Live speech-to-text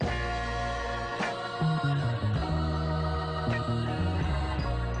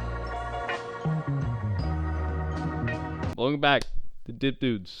Welcome back to Dip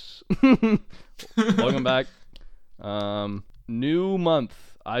Dudes. Welcome back. New month.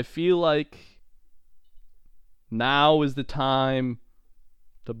 I feel like now is the time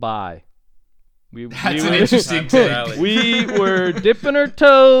to buy. That's an interesting take. We were dipping our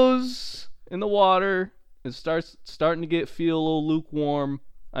toes in the water. It starting to feel a little lukewarm.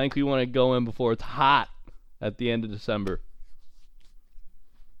 I think we want to go in before it's hot at the end of December.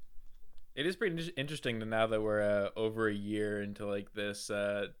 It is pretty interesting to now that we're over a year into like this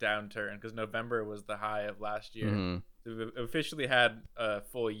downturn, because November was the high of last year. Mm-hmm. So we've officially had a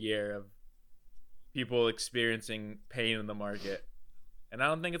full year of people experiencing pain in the market, and I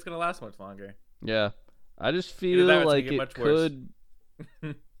don't think it's gonna last much longer. Yeah, I just feel like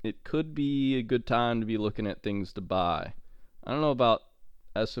it could be a good time to be looking at things to buy. I don't know about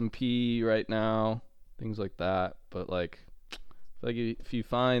S&P right now, things like that, but like if you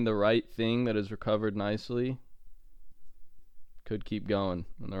find the right thing that has recovered nicely, could keep going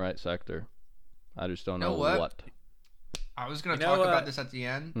in the right sector. I just don't know what. I was going to talk about this at the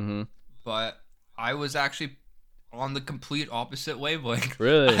end, but I was actually on the complete opposite wavelength.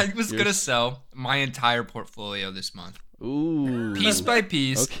 Really? I was going to sell my entire portfolio this month. Ooh. Piece by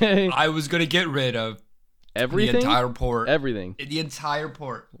piece. Okay. I was going to get rid of everything? The entire port. Everything. The entire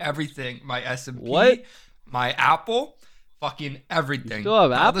port. Everything. My S&P. What? My Apple. Fucking everything. You still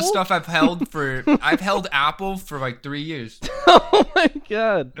have Apple? All the stuff I've held Apple for like 3 years. Oh my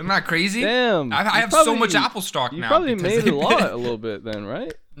god. Isn't that crazy? Damn. I have so much Apple stock now. You probably made a little bit then,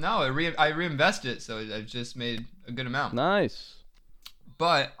 right? No, I reinvested it, so I've just made a good amount. Nice.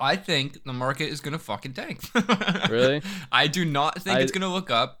 But I think the market is going to fucking tank. Really? I do not think it's going to look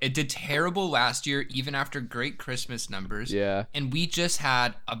up. It did terrible last year, even after great Christmas numbers. Yeah. And we just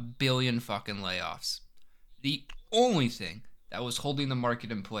had 1 billion fucking layoffs. The only thing that was holding the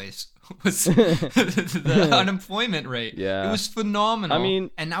market in place was the unemployment rate. Yeah. It was phenomenal. I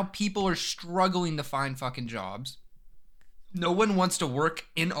mean, and now people are struggling to find fucking jobs. No one wants to work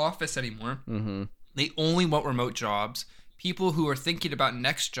in office anymore. Mm-hmm. They only want remote jobs. People who are thinking about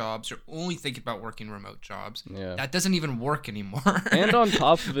next jobs are only thinking about working remote jobs. Yeah. That doesn't even work anymore. And on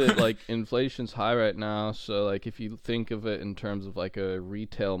top of it, like, inflation's high right now, so like if you think of it in terms of like a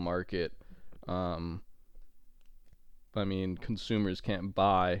retail market, I mean, consumers can't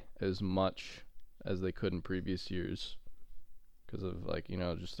buy as much as they could in previous years because of, like, you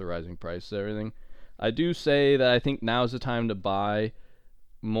know, just the rising price of everything. I do say that I think now's the time to buy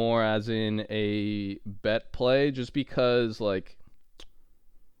more as in a bet play, just because, like,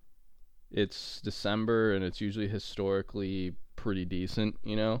 it's December and it's usually historically pretty decent,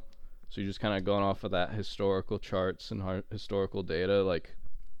 you know? So you're just kind of going off of that historical charts and historical data. Like,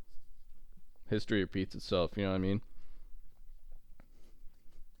 history repeats itself, you know what I mean?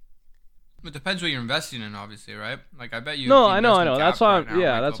 It depends what you're investing in, obviously, right? Like, I bet you. No, I know. That's why I'm.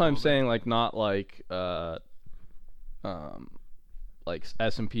 That's why I'm saying, like, not like like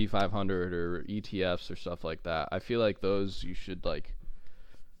S&P 500 or ETFs or stuff like that. I feel like those you should like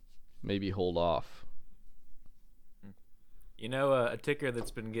maybe hold off. You know, a ticker that's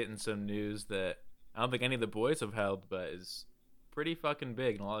been getting some news that I don't think any of the boys have held, but is pretty fucking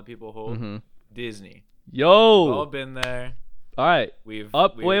big, and a lot of people hold. Mm-hmm. Disney. Yo. We've all been there. All right. Wait.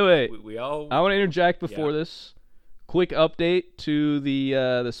 We all. I want to interject before this. Quick update to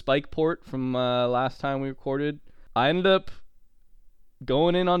the Spike port from last time we recorded. I ended up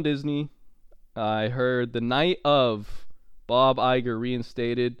going in on Disney. I heard the night of Bob Iger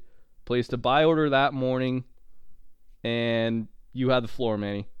reinstated, placed a buy order that morning, and you had the floor,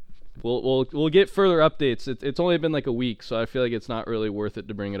 Manny. We'll get further updates. It's only been like a week, so I feel like it's not really worth it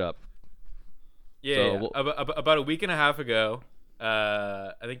to bring it up. Yeah. About a week and a half ago,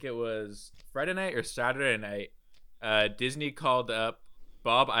 I think it was Friday night or Saturday night, Disney called up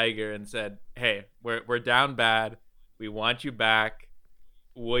Bob Iger and said, "Hey, we're down bad. We want you back.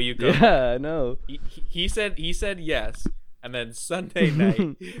 Will you go?" Yeah, I know. He said yes, and then Sunday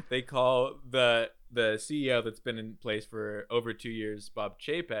night they call the CEO that's been in place for over 2 years, Bob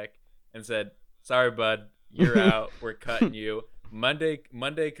Chapek, and said, "Sorry, bud, you're out. We're cutting you."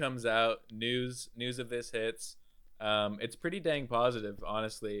 Monday comes out, news of this hits. It's pretty dang positive,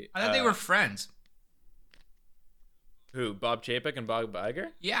 honestly. I thought they were friends. Who, Bob Chapek and Bob Iger?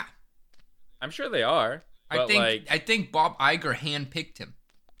 Yeah, I'm sure they are. I think Bob Iger handpicked him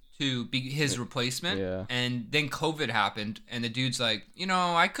to be his replacement. Yeah. And then COVID happened, and the dude's like, you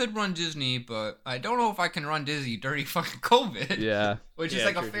know, I could run Disney, but I don't know if I can run Disney during fucking COVID. Yeah. Which is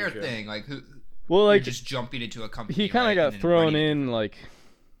like a fair thing. Like, who? Well, like, just jumping into a company. he kind of got thrown in like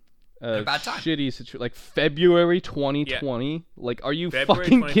a bad time. shitty situation. Like February 2020. Like, are you February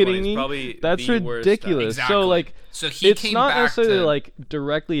fucking 2020 kidding is me? probably That's the worst ridiculous. time. Exactly. So like, So he it's came not back necessarily to like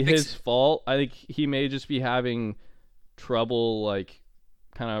directly fix his it. fault. I think he may just be having trouble like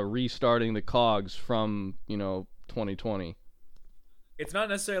kind of restarting the cogs from 2020. It's not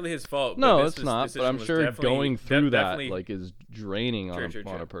necessarily his fault. No, but it's not. But I'm sure going through that like is draining on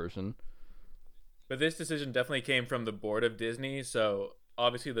a person. But this decision definitely came from the board of Disney. So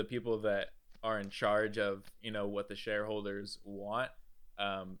obviously the people that are in charge of what the shareholders want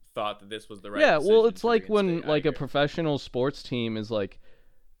thought that this was the right. Yeah, well, decision it's to like when reinstate like a Iger. professional sports team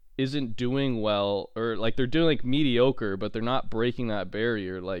isn't doing well, or like they're doing like mediocre, but they're not breaking that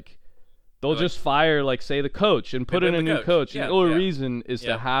barrier. Like they'll just fire like say the coach and put in a new coach. Yeah, and the only yeah. reason is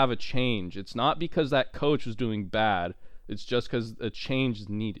Yeah. to have a change. It's not because that coach was doing bad. It's just because a change is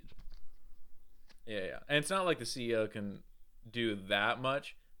needed. Yeah. And it's not like the CEO can do that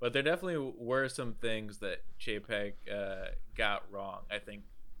much, but there definitely were some things that Chapek got wrong, I think.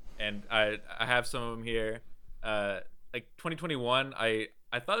 And I have some of them here. Like 2021, I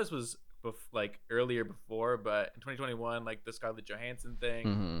thought this was like earlier before, but in 2021, like the Scarlett Johansson thing,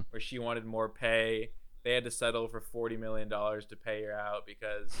 Mm-hmm. where she wanted more pay, they had to settle for $40 million to pay her out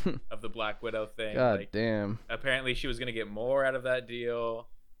because of the Black Widow thing. God like, damn. apparently she was going to get more out of that deal,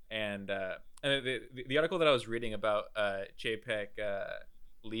 and the article that I was reading about Chapek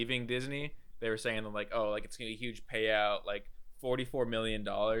leaving Disney, they were saying that like, oh, like it's gonna be a huge payout, like $44 million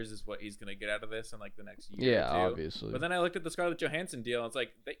is what he's gonna get out of this in like the next year Yeah, or two. obviously. But then I looked at the Scarlett Johansson deal, and it's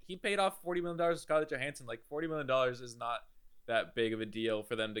like he paid off $40 million to Scarlett Johansson. Like $40 million is not that big of a deal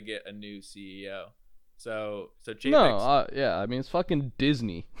for them to get a new CEO. So Chapek's, No, yeah, I mean it's fucking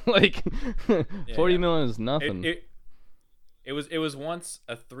Disney. Like, 40 million is nothing. It was once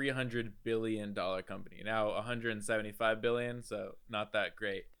a $300 billion company. Now 175 billion, so not that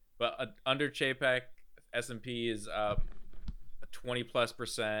great. But under Chapek, S&P is up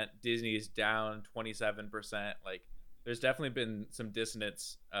 20+%. Disney is down 27%. Like, there's definitely been some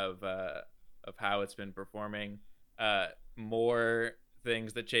dissonance of how it's been performing. More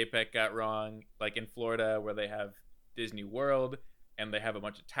things that Chapek got wrong, like in Florida where they have Disney World and they have a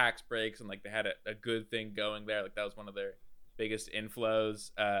bunch of tax breaks, and like they had a good thing going there. Like that was one of their biggest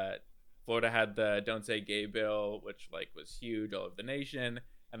inflows. Florida had the Don't Say Gay bill, which like was huge all over the nation.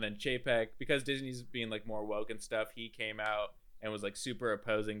 And then Chapek, because Disney's being like more woke and stuff, he came out and was like super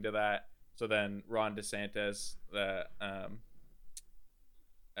opposing to that. So then Ron DeSantis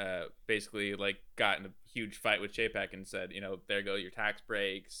basically like got in a huge fight with Chapek and said, there go your tax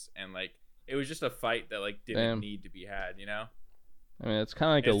breaks. And like it was just a fight that like didn't need to be had, I mean, it's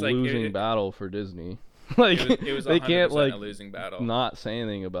kind of like It's a like, losing battle for Disney. Like, it was they can't 100% like a losing battle. not say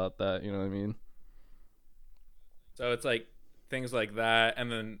anything about that. You know what I mean? So it's like things like that, and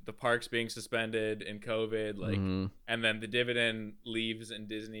then the parks being suspended in COVID, like, and then the dividend leaves in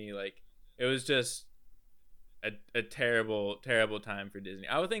Disney. Like, it was just a terrible, terrible time for Disney.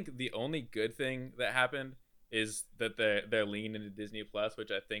 I would think the only good thing that happened is that they're lean into Disney Plus,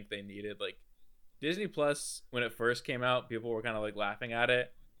 which I think they needed. Like, Disney Plus, when it first came out, people were kind of like laughing at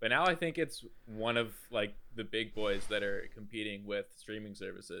it, but now I think it's one of like the big boys that are competing with streaming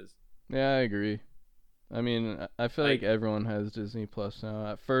services. Yeah, I agree. I mean, I feel like everyone has Disney Plus now.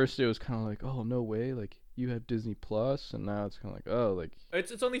 At first, it was kind of like, oh, no way, like you have Disney Plus, and now it's kind of like, oh, like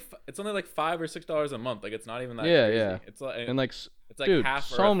it's only like $5 or $6 a month. Like, it's not even that yeah, crazy. yeah. It's like, and like, it's like dude,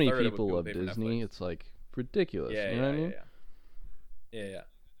 half or so a many third of what people love pay for Disney. Netflix. It's like ridiculous. Yeah, you know what I mean? Yeah.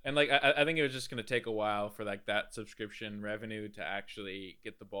 And like I think it was just gonna take a while for like that subscription revenue to actually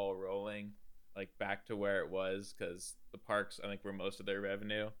get the ball rolling, like back to where it was, because the parks I think were most of their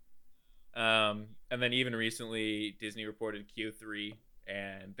revenue. And then even recently Disney reported Q3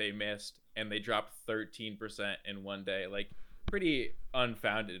 and they missed, and they dropped 13% in one day. Like, pretty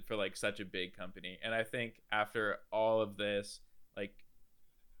unfounded for like such a big company. And I think after all of this, like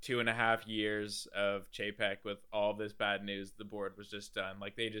 2.5 years of Chapek with all this bad news, the board was just done.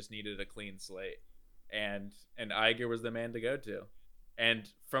 Like, they just needed a clean slate, and Iger was the man to go to. And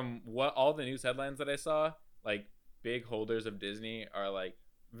from what all the news headlines that I saw, like, big holders of Disney are like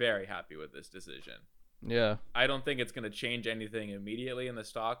very happy with this decision. Yeah. I don't think it's going to change anything immediately in the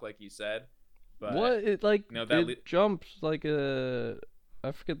stock, like you said. But What it like? that it jumped like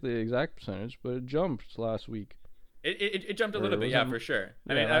I forget the exact percentage, but it jumped last week. It jumped a little bit, yeah, for sure.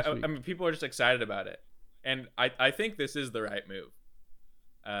 Yeah, I mean, people are just excited about it, and I think this is the right move.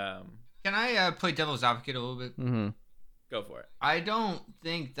 Can I play devil's advocate a little bit? Mm-hmm. Go for it. I don't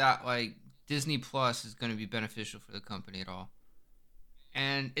think that like Disney Plus is going to be beneficial for the company at all,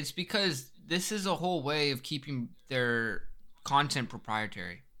 and it's because this is a whole way of keeping their content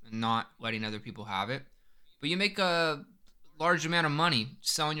proprietary and not letting other people have it. But you make a large amount of money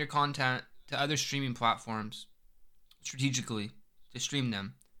selling your content to other streaming platforms strategically to stream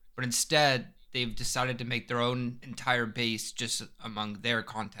them. But instead, they've decided to make their own entire base just among their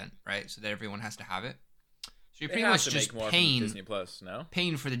content, right? So that everyone has to have it. So you're pretty much just paying Disney Plus, no?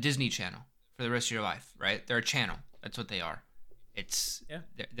 Paying for the Disney Channel for the rest of your life, right? They're a channel. That's what they are. It's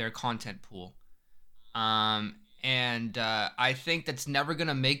their content pool. And I think that's never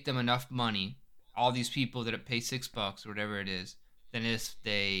gonna make them enough money. All these people that pay $6 or whatever it is, than if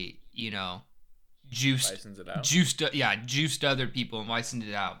they, juiced other people and licensed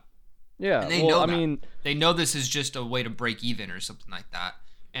it out. Yeah, and they know that. They know this is just a way to break even or something like that,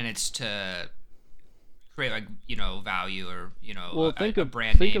 and it's to create value or a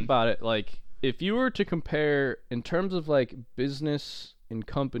brand name. Think about it. Like, if you were to compare in terms of like business and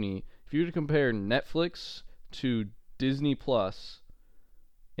company, if you were to compare Netflix to Disney Plus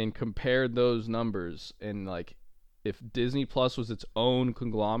and compare those numbers, and like if Disney Plus was its own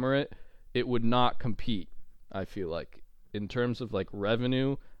conglomerate, it would not compete. I feel like in terms of like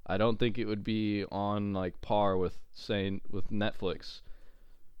revenue, I don't think it would be on like par with Netflix,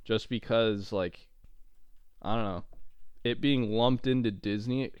 just because like I don't know, it being lumped into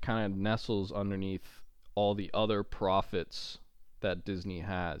Disney, it kind of nestles underneath all the other profits that Disney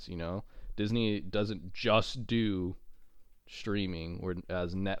has. Disney doesn't just do streaming,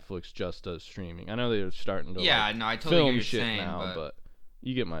 whereas Netflix just does streaming. I know they're starting to I totally film get shit what you're saying, now, but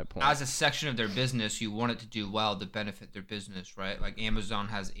you get my point. As a section of their business, you want it to do well to benefit their business, right? Like Amazon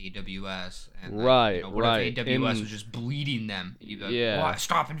has AWS, and right. If AWS was just bleeding them, you'd be like, "Why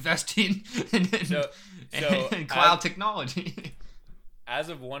stop investing in cloud technology?" As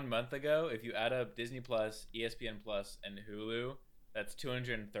of 1 month ago, if you add up Disney Plus, ESPN Plus, and Hulu, that's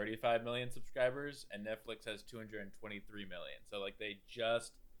 235 million subscribers, and Netflix has 223 million. So like they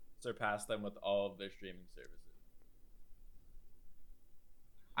just surpassed them with all of their streaming services.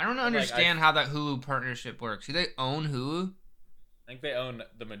 I don't understand how that Hulu partnership works. Do they own Hulu? I think they own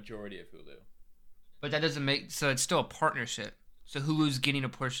the majority of Hulu. But that doesn't so it's still a partnership. So Hulu's getting a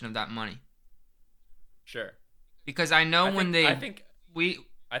portion of that money. Sure. Because I know I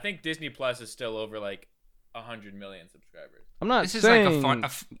think Disney Plus is still over like 100 million subscribers. I'm not saying... This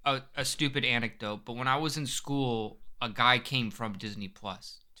is like a stupid anecdote, but when I was in school, a guy came from Disney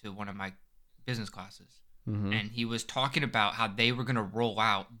Plus to one of my business classes. Mm-hmm. And he was talking about how they were going to roll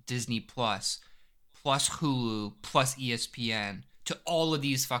out Disney Plus Hulu plus ESPN to all of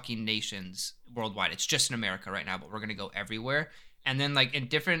these fucking nations worldwide. It's just in America right now, but we're going to go everywhere. And then like in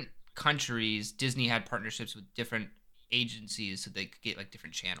different countries, Disney had partnerships with different agencies so they could get like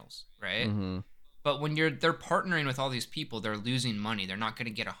different channels, right? Mm-hmm. But when they're partnering with all these people, they're losing money. They're not going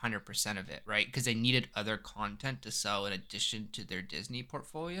to get 100% of it, right? Because they needed other content to sell in addition to their Disney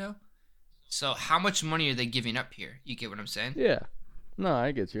portfolio. So how much money are they giving up here? You get what I'm saying? Yeah. No,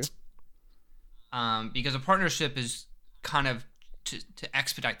 I get you. Because a partnership is kind of to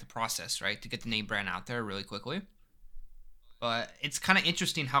expedite the process, right? To get the name brand out there really quickly. But it's kind of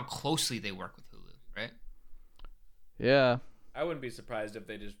interesting how closely they work with Hulu, right? Yeah. I wouldn't be surprised if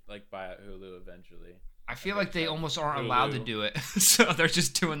they just like buy out Hulu eventually. I feel like they almost aren't allowed to do it, so they're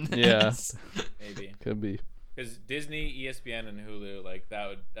just doing this. Yeah, maybe could be. Because Disney, ESPN, and Hulu, like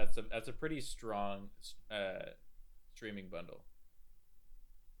that's a pretty strong streaming bundle.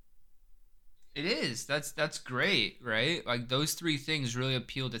 It is. That's great, right? Like those three things really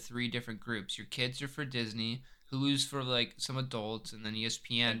appeal to three different groups. Your kids are for Disney, Hulu's for like some adults, and then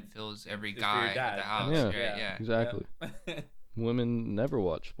ESPN fills every guy at the house. Yeah, exactly. Yeah. Women never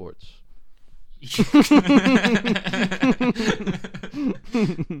watch sports.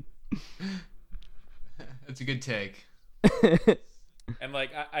 That's a good take. And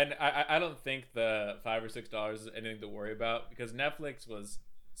like I don't think the $5 or $6 is anything to worry about, because Netflix was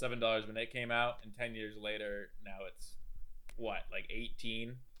 $7 when it came out, and 10 years later now it's what, like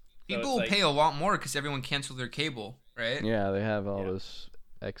 18. People will pay a lot more because everyone canceled their cable, right? Yeah, they have all this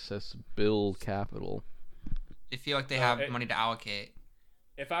excess bill capital. They feel like they have money to allocate.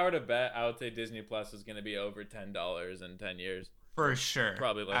 If I were to bet, I would say Disney Plus is going to be over $10 in 10 years. For sure.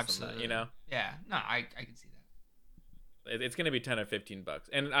 Probably less than that, you know? Yeah. No, I can see that. It's going to be $10 or $15.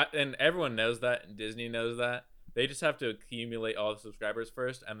 And everyone knows that, and Disney knows that. They just have to accumulate all the subscribers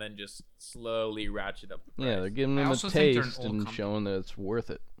first and then just slowly ratchet up the price. Yeah, they're giving them a taste and showing that it's worth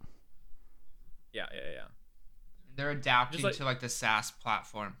it. Yeah. They're adapting to like the SaaS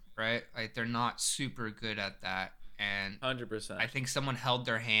platform, right? Like they're not super good at that. And 100%. I think someone held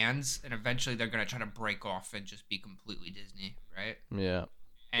their hands, and eventually they're going to try to break off and just be completely Disney, right? Yeah.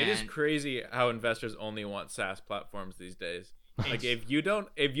 And it is crazy how investors only want SaaS platforms these days. Like if you don't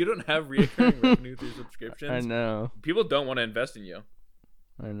have reoccurring revenue through subscriptions, I know. people don't want to invest in you.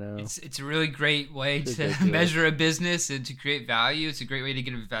 I know. It's a really great way It's to ridiculous. measure a business and to create value. It's a great way to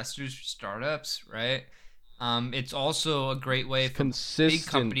get investors for startups, right? It's also a great way It's for big consistent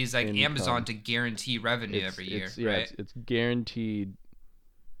companies like income. Amazon to guarantee revenue every year, right? It's guaranteed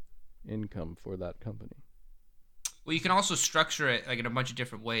income for that company. Well, you can also structure it like in a bunch of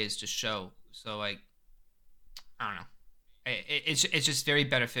different ways to show. So like, I don't know, it's just very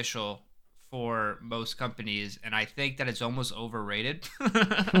beneficial for most companies, and I think that it's almost overrated.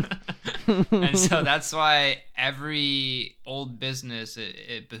 And so that's why every old business,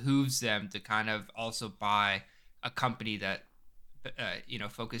 it behooves them to kind of also buy a company that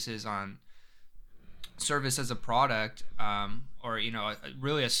focuses on service as a product, or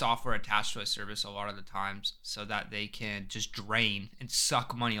really a software attached to a service a lot of the times, so that they can just drain and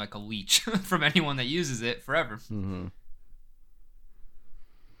suck money like a leech from anyone that uses it forever. Mm-hmm.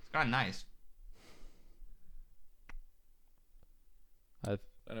 It's kind of nice.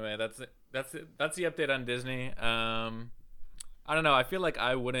 Anyway, that's it. That's the update on Disney. I don't know. I feel like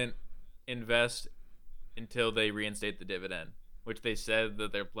I wouldn't invest until they reinstate the dividend, which they said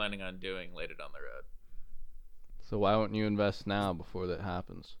that they're planning on doing later down the road. So why wouldn't you invest now before that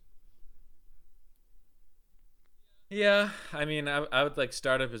happens? Yeah, I mean, I would like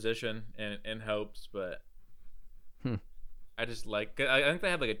start a position in hopes, but I just like I think they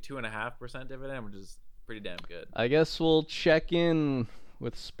had like a 2.5% dividend, which is pretty damn good. I guess we'll check in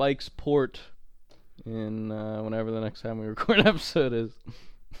with Spike's Port in whenever the next time we record an episode is.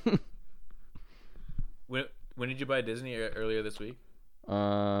 When did you buy Disney earlier this week?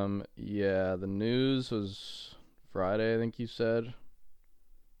 Yeah, the news was Friday, I think you said,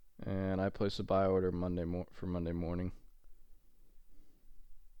 and I placed a buy order for Monday morning.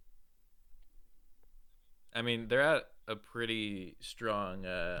 I mean, they're at a pretty strong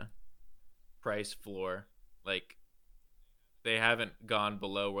price floor. Like, they haven't gone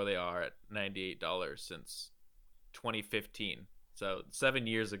below where they are at $98 since 2015. So 7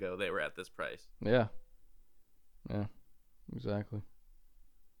 years ago, they were at this price. Yeah, exactly.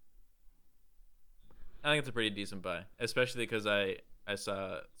 I think it's a pretty decent buy, especially because I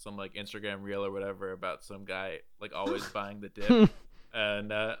saw some like Instagram reel or whatever about some guy like always buying the dip,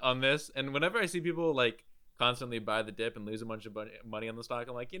 and on this, and whenever I see people like constantly buy the dip and lose a bunch of money on the stock,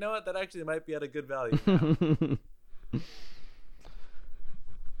 I'm like, you know what, that actually might be at a good value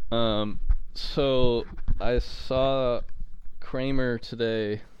now. So I saw Kramer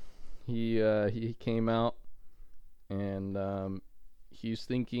today. He came out and he's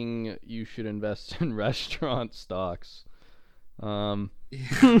thinking you should invest in restaurant stocks. Oh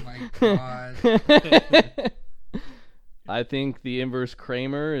my god. I think the inverse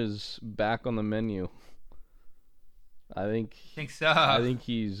Kramer is back on the menu. I think so. I think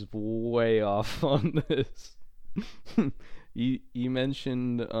he's way off on this. He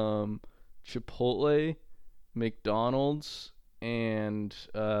mentioned Chipotle, McDonald's, and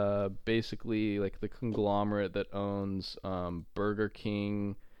basically like the conglomerate that owns Burger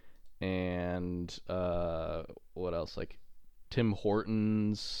King and what else, like Tim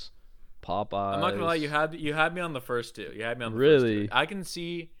Hortons, Popeyes. I'm not gonna lie, you had me on the first two. You had me on the Really? first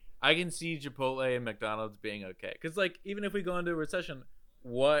two. I can see Chipotle and McDonald's being okay, because like even if we go into a recession,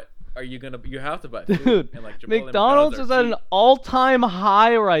 what are you gonna? You have to buy food. Dude, And, like, Chipotle and McDonald's is at cheap an all-time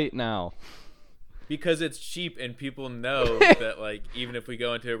high right now. because it's cheap, and people know that like even if we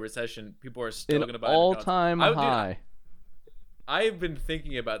go into a recession, people are still gonna buy all-time McDonald's. high. I've been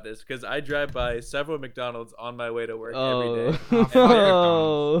thinking about this because I drive by several McDonald's on my way to work Oh. every day.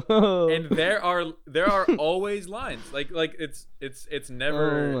 Oh. And there are always lines. Like it's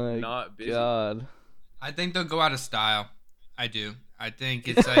never Oh my not busy. God. I think they'll go out of style. I do. I think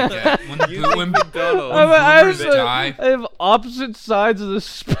it's like when McDonald's. I boomers die. have opposite sides of the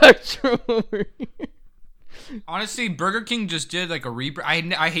spectrum over here. Honestly, Burger King just did like a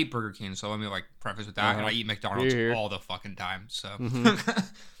rebrand. I hate Burger King, so let me like preface with that. And I eat McDonald's Here. all the fucking time. So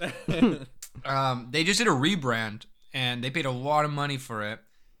Mm-hmm. they just did a rebrand, and they paid a lot of money for it.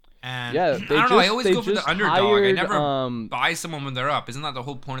 And Yeah, I don't know. I always go for the underdog. I hired, never buy someone when they're up. Isn't that the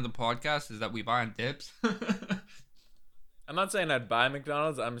whole point of the podcast? Is that we buy on dips? I'm not saying I'd buy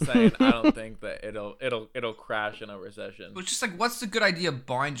McDonald's. I'm saying I don't think that it'll crash in a recession. It's just like, what's the good idea of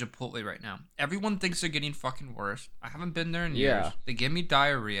buying Chipotle right now? Everyone thinks they're getting fucking worse. I haven't been there in years. Yeah. They give me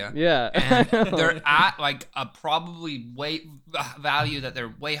diarrhea. Yeah. And they're at like a probably value that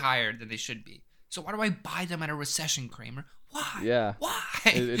they're way higher than they should be. So why do I buy them at a recession, Kramer? Why? Yeah. Why?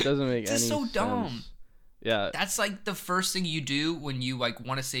 It doesn't make any It's sense. just so dumb. Yeah. That's like the first thing you do when you like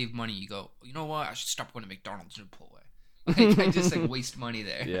want to save money. You go, you know what? I should stop going to McDonald's and Chipotle. Like, I just like waste money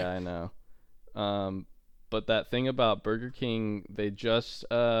there. Yeah, I know. But that thing about Burger King, they just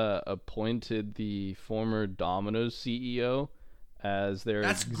appointed the former Domino's CEO as their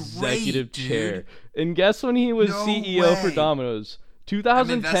That's executive great, dude. chair. And guess when he was No CEO for way. Domino's? I'm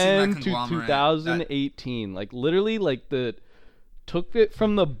investing in 2010 that to conglomerate. 2018. Like literally, like took it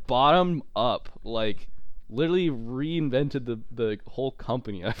from the bottom up. Like literally reinvented the whole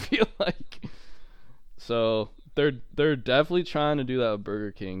company. I feel like. So they're definitely trying to do that with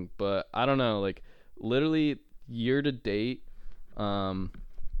Burger King, but I don't know. Like literally year to date,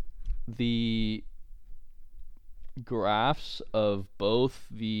 the graphs of both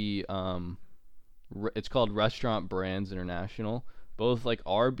the it's called Restaurant Brands International, both like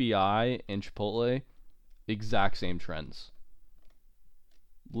RBI and Chipotle, exact same trends.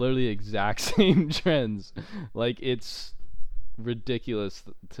 Literally exact same trends. Like it's ridiculous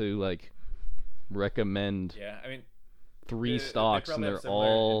to like recommend Yeah, I mean, three they stocks and probably they're have similar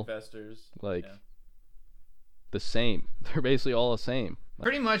all investors. like Yeah. the same. They're basically all the same.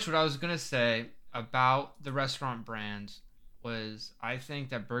 Pretty much what I was gonna say about the restaurant brands was I think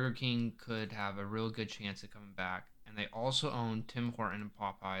that Burger King could have a real good chance of coming back, and they also own Tim Horton and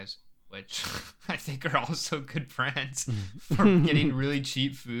Popeyes, which I think are also good brands for getting really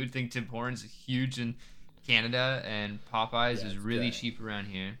cheap food. I think Tim Hortons is huge in Canada, and Popeyes is it's really good. cheap around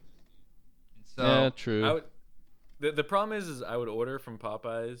here. And so Yeah, true. I would. The problem is I would order from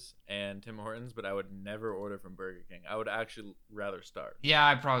Popeyes and Tim Hortons, but I would never order from Burger King. I would actually rather starve. yeah,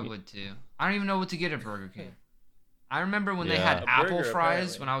 I probably would too. I don't even know what to get at Burger King. I remember when they had Yeah. A apple burger, fries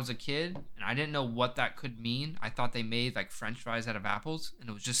apparently. when I was a kid, and I didn't know what that could mean. I thought they made like French fries out of apples, and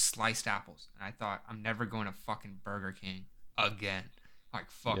it was just sliced apples. And I thought, I'm never going to fucking Burger King again.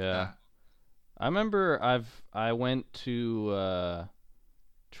 Like, fuck Yeah. that. I remember I went to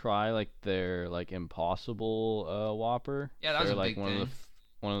try like their like Impossible Whopper. Yeah, that was They're a like big one thing. of the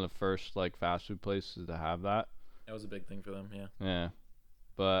one of the first like fast food places to have that. That was a big thing for them. Yeah. Yeah.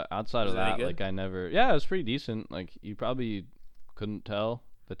 But outside Was of it any that, good? like I never. Yeah, it was pretty decent. Like you probably couldn't tell.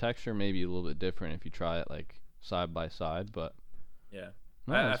 The texture may be a little bit different if you try it like side by side, but Yeah.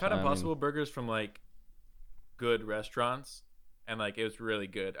 no, I've it's had fine. I mean, Impossible burgers from like good restaurants, and like it was really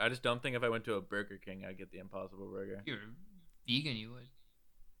good. I just don't think if I went to a Burger King, I'd get the Impossible burger. If you're vegan, you would.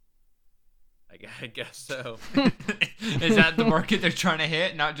 I guess so. Is that the market they're trying to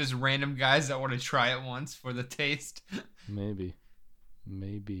hit? Not just random guys that want to try it once for the taste. maybe.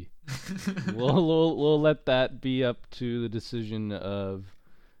 we'll let that be up to the decision of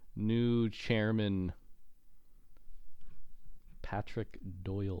new chairman Patrick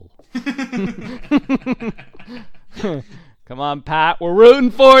Doyle. Come on, Pat, we're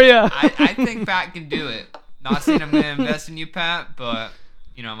rooting for you. I think Pat can do it. Not saying I'm going to invest in you, Pat, but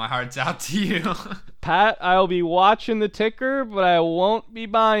you know my heart's out to you. Pat, I'll be watching the ticker, but I won't be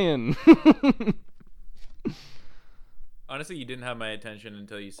buying. Honestly, you didn't have my attention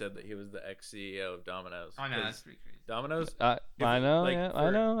until you said that he was the ex-CEO of Domino's. I know 'Cause that's pretty crazy. Domino's. I know, like, yeah, for- I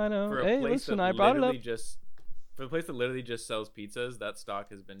know. For a Hey, place listen, that I brought it up. literally for a place that literally just sells pizzas, that stock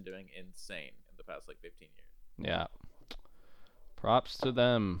has been doing insane in the past like 15 years. Yeah. Props to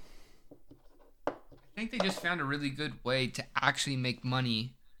them. I think they just found a really good way to actually make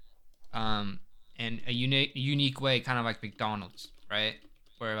money, in a unique way, kind of like McDonald's, right?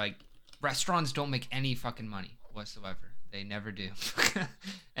 Where like restaurants don't make any fucking money whatsoever. They never do,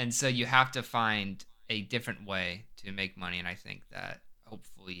 and so you have to find a different way to make money. And I think that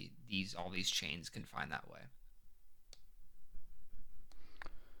hopefully all these chains can find that way.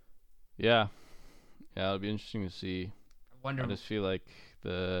 Yeah. Yeah, it'll be interesting to see. I wonder. I just feel like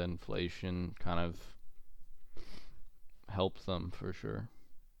the inflation kind of helps them for sure.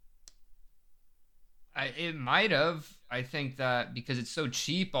 It might have. I think that because it's so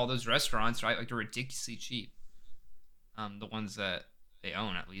cheap, all those restaurants, right? Like they're ridiculously cheap. The ones that they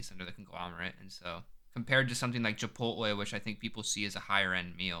own, at least under the conglomerate, and so compared to something like Chipotle, which I think people see as a higher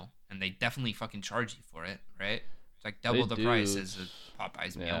end meal, and they definitely fucking charge you for it, right? It's like double the They price do. as a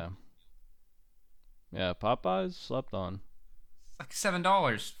Popeyes meal. Yeah. Yeah, Popeyes slept on. It's like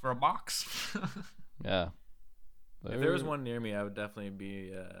 $7 for a box. Yeah. If there was one near me, I would definitely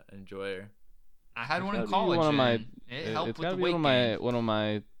be an enjoyer. I had It's one in gotta be college. one of my- and it helped It's with gotta the be weight gain. one of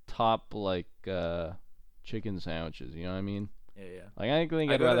my top like chicken sandwiches, you know what I mean? Yeah, yeah. Like I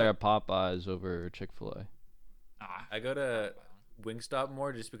think I I'd go rather to- have Popeyes over Chick-fil-A. Ah, I go to Wingstop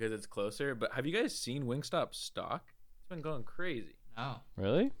more just because it's closer. But have you guys seen Wingstop stock? It's been going crazy. no,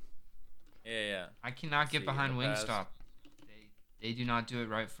 Really? Yeah, yeah. I cannot get See, behind in the past- Wingstop. They do not do it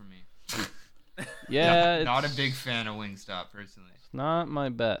right for me. Yeah, not a it's- big fan of Wingstop personally. It's not my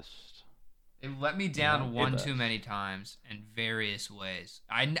best. They've let me down Yeah, one it does. too many times in various ways.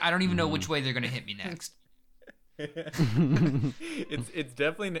 I don't even know which way they're gonna hit me next. It's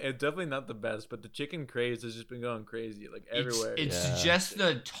definitely not the best, but the chicken craze has just been going crazy like everywhere. It's Yeah. just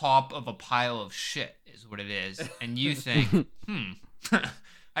the top of a pile of shit, is what it is. And you think,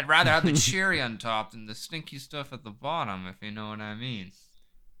 I'd rather have the cherry on top than the stinky stuff at the bottom, if you know what I mean.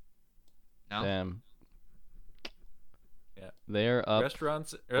 No. Damn. Yeah. They're up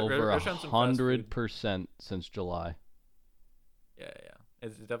restaurants over restaurants and fast food. 100% since July. Yeah.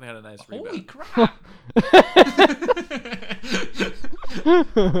 It's definitely had a nice Holy rebound. crap!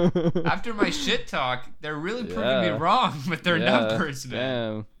 After my shit talk, they're really proving me Yeah. wrong with their Yeah, numbers,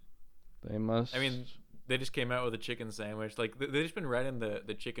 man. Damn. They must. I mean, they just came out with a chicken sandwich. Like they've just been riding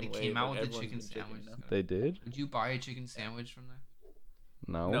the chicken They wave. came out like, with the everyone's chicken been sandwich. you know? they did? Would you buy a chicken sandwich from there?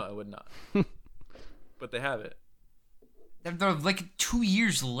 No. No, I would not. But they have it. They're like 2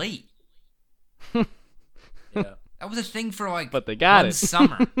 years late. Yeah. That was a thing for like But they got one it.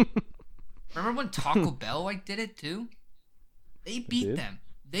 summer. Remember when Taco Bell like did it too? They beat did? them.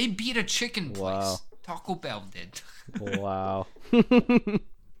 They beat a chicken place. Wow. Taco Bell did. Wow.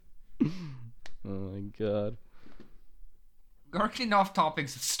 Oh my god. We're getting off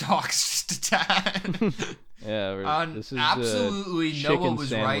topics of stocks just a tad. Yeah, this is absolutely a chicken Noah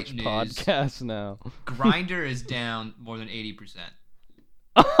was right sandwich news. podcast now. Grinder is down more than 80%.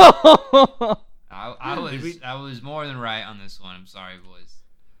 I was more than right on this one. I'm sorry, boys.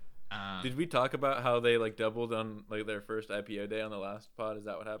 Did we talk about how they like doubled on like their first IPO day on the last pod? Is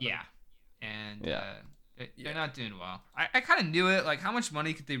that what happened? Yeah, and Yeah. they're not doing well. I kind of knew it. Like, how much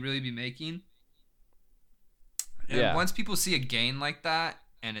money could they really be making? And Yeah. once people see a gain like that,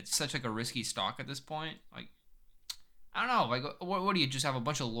 and it's such like a risky stock at this point, like, I don't know. Like, what do you just have a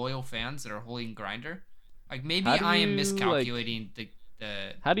bunch of loyal fans that are holding Grinder? Like, maybe How do I am you, miscalculating the.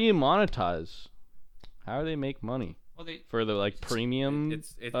 How do you monetize? How do they make money? Well, they. For the like premium?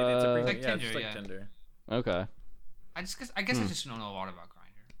 It's a uh, premium, Like yeah, Tinder, it's like yeah. Tinder. Okay. I guess I just don't know a lot about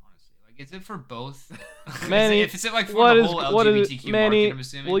Grinder, honestly. Like, is it for both? Manny, is it like for what the is whole what is LGBTQ Manny? market? I'm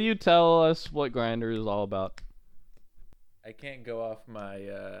assuming. Will you tell us what Grindr is all about? I can't go off my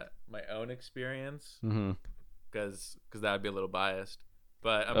my own experience Mm-hmm. because that would be a little biased.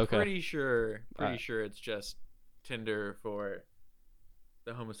 But I'm Okay. pretty sure Alright. it's just Tinder for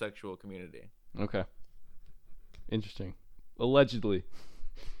the homosexual community. Okay. Interesting. Allegedly.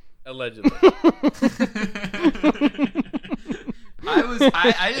 Allegedly.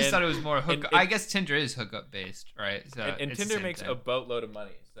 I just And- thought it was more hook. and- I guess Tinder is hookup based, right? So and it's the Tinder same makes thing. a boatload of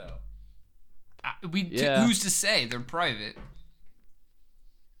money, so Yeah. Who's to say they're private?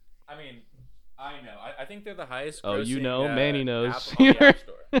 I mean, I know. I think they're the highest. Oh, you grossing, know, Manny knows. app on the App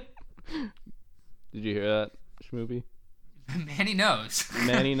Store. Did you hear that, Schmoopy? Manny knows.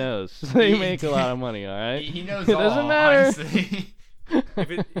 Manny knows. They make a lot of money, all right? He knows It all. doesn't matter. Honestly.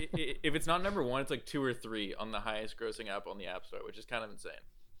 If it's not number one, it's like 2 or 3 on the highest grossing app on the App Store, which is kind of insane.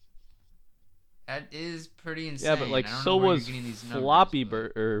 That is pretty insane. Yeah, but like I don't know so where you're was getting these numbers, Floppy but-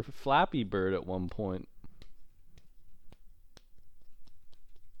 Bird or Flappy Bird at one point.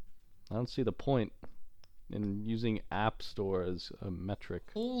 I don't see the point in using App Store as a metric.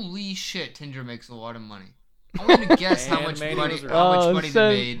 Holy shit! Tinder makes a lot of money. I want to guess how And much Manny money was right.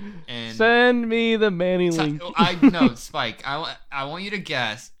 they made. And Send me the Manny link. I know, Spike. I want you to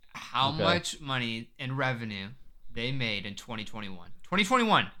guess how Okay. much money in revenue they made in 2021.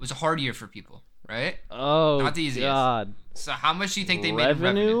 2021 was a hard year for people, right? Oh, Not the easiest. God. So how much do you think they made in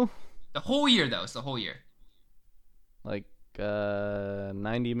revenue? The whole year, though. It's the whole year. Like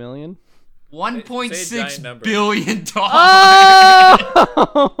 90 million? Say a giant $1.6 number. billion.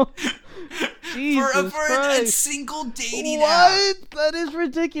 Oh! Jesus for a Christ. single dating app. What? That is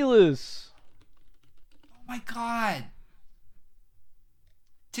ridiculous. Oh my god.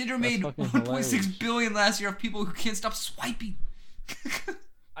 Tinder That's made fucking 1.6 billion last year of people who can't stop swiping.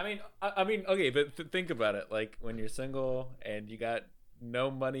 I mean, okay, but think about it. Like when you're single and you got no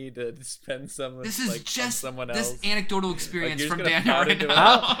money to spend some. This is like, on just someone else. this anecdotal experience you're from just gonna Daniel pout right into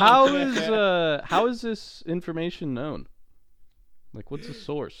it. now. How is this information known? Like, what's the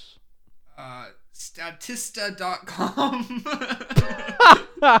source? Statista.com.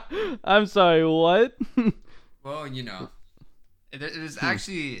 I'm sorry, what? Well, you know, there's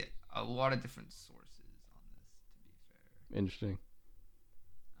actually a lot of different sources on this, to be fair. Interesting.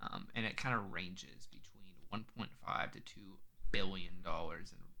 And it kind of ranges between 1.5 to 2 billion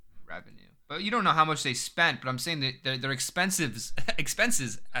dollars in revenue. But you don't know how much they spent. But I'm saying that their expenses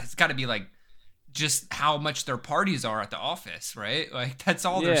has got to be like just how much their parties are at the office, right? Like that's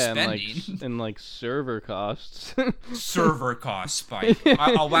all they're spending. And like server costs. Server costs, Spike.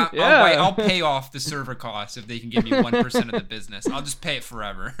 I'll pay off the server costs if they can give me 1% of the business. I'll just pay it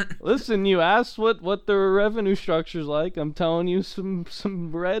forever. Listen, you asked what their revenue structure's like. I'm telling you some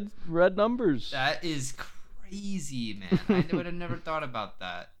red numbers. That is crazy, man. I would have never thought about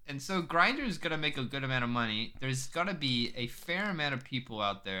that. And so Grindr is going to make a good amount of money. There's going to be a fair amount of people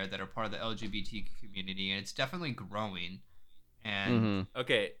out there that are part of the LGBT community, and it's definitely growing. And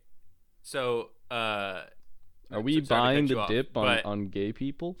okay, so are we buying the dip on gay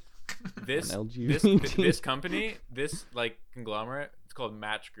people? This company, this like conglomerate, it's called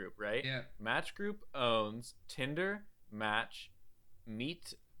Match Group, right? Yeah. Match Group owns Tinder, Match,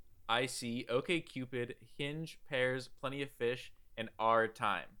 Meet, IC, OkCupid, Hinge, Pairs, Plenty of Fish, and Our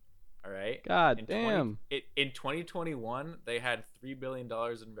Time. All right. God damn. In 2021, they had $3 billion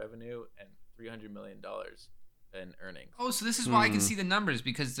in revenue and $300 million in earnings. Oh, so this is why I can see the numbers,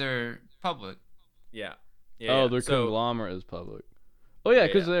 because they're public. Yeah. Their conglomerate is public. Oh yeah,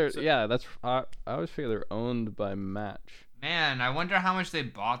 because that's I always figure they're owned by Match. Man, I wonder how much they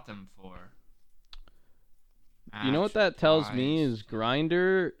bought them for. You know what that tells me is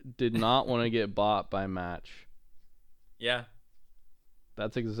Grindr did not want to get bought by Match. Yeah.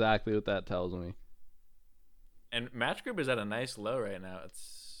 That's exactly what that tells me. And Match Group is at a nice low right now.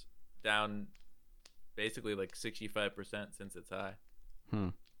 It's down basically like 65% since its high.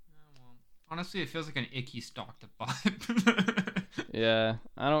 Well, honestly, it feels like an icky stock to buy. Yeah,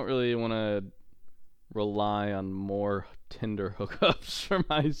 I don't really want to rely on more Tinder hookups for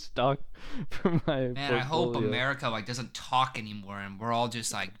my stock, for my Man, portfolio. I hope America like doesn't talk anymore, and we're all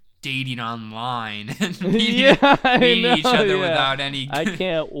just like dating online and meeting each other without any. I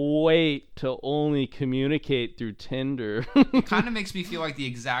can't wait to only communicate through Tinder. It kind of makes me feel like the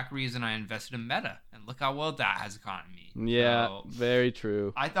exact reason I invested in Meta, and look how well that has gotten me. Yeah, so, very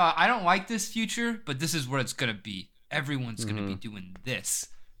true. I thought I don't like this future, but this is where it's gonna be. Everyone's gonna be doing this,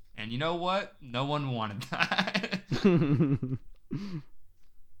 and you know what? No one wanted that.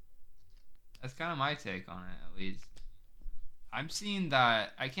 That's kind of my take on it, at least. I'm seeing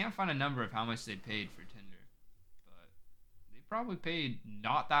that I can't find a number of how much they paid for Tinder, but they probably paid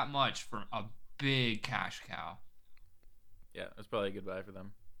not that much for a big cash cow. Yeah, that's probably a good buy for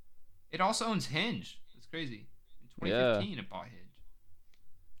them. It also owns Hinge. That's crazy. In 2015, it bought Hinge.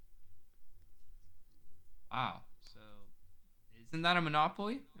 Wow. So, isn't that a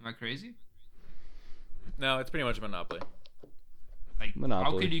monopoly? Am I crazy? No, it's pretty much a monopoly. Like,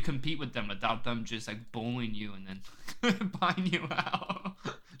 Monopoly. How could you compete with them without them just like bullying you and then buying you out?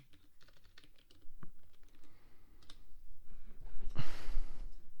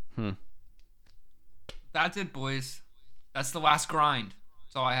 That's it, boys. That's the last grind.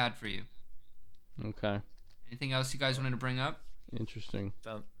 That's all I had for you. Okay. Anything else you guys wanted to bring up? Interesting.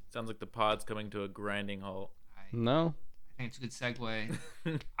 Sounds like the pod's coming to a grinding halt. No. I think it's a good segue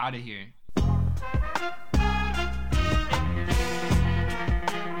out of here.